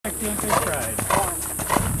canter tried.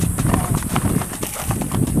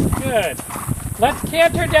 Good. Let's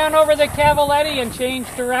canter down over the Cavaletti and change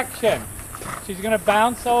direction. She's going to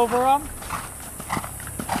bounce over them.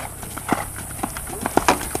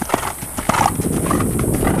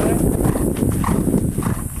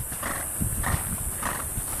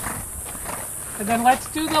 And then let's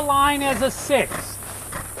do the line as a 6.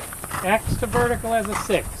 X to vertical as a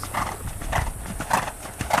 6.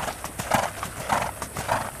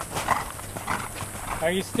 Are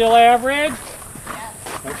you still average?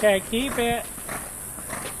 Yes. Okay, keep it.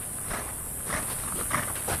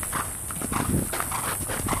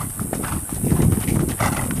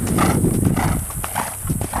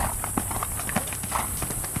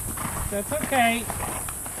 That's okay.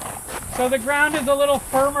 So the ground is a little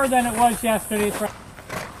firmer than it was yesterday.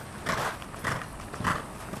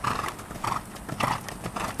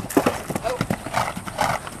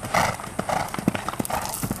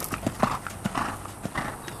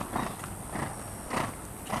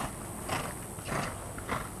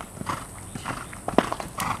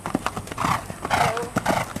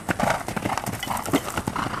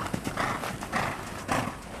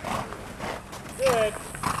 Good.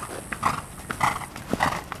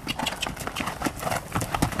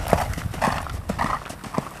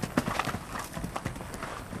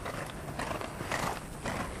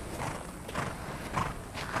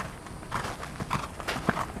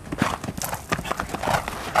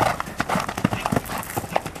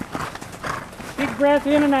 Big breath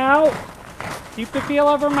in and out. Keep the feel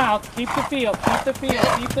of her mouth. Keep the feel. Keep the feel.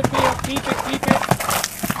 Keep the feel. Keep it. Keep it.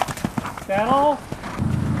 Settle.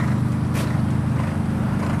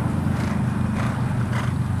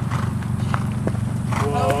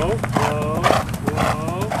 Whoa, whoa,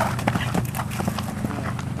 whoa.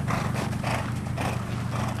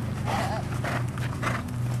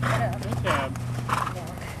 Good job.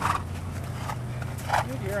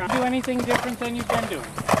 You're on. Do anything different than you've been doing.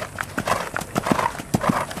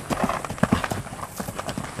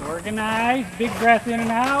 Organize, big breath in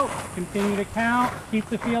and out, continue to count, keep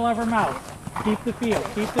the feel of her mouth. Keep the feel,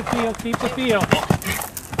 keep the feel, keep the feel.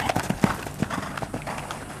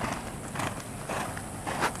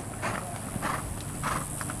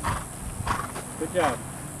 Good job.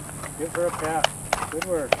 Give her a pat. Good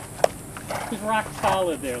work. She's rock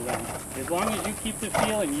solid there, Lynn. As long as you keep the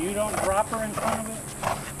feel and you don't drop her in front of it,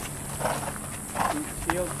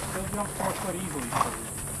 she'll jump 4 foot easily for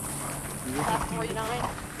you. About 49.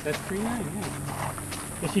 That's 3.9, yeah.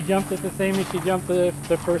 But she jumped it the same as she jumped the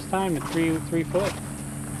first time at 3 foot.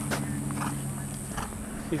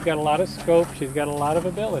 She's got a lot of scope. She's got a lot of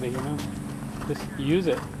ability, you know. Just use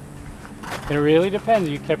it. It really depends.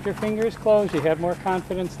 You kept your fingers closed. You had more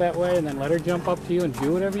confidence that way, and then let her jump up to you and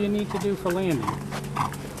do whatever you need to do for landing.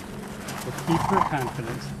 But keep her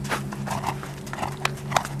confidence.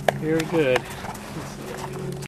 Very good.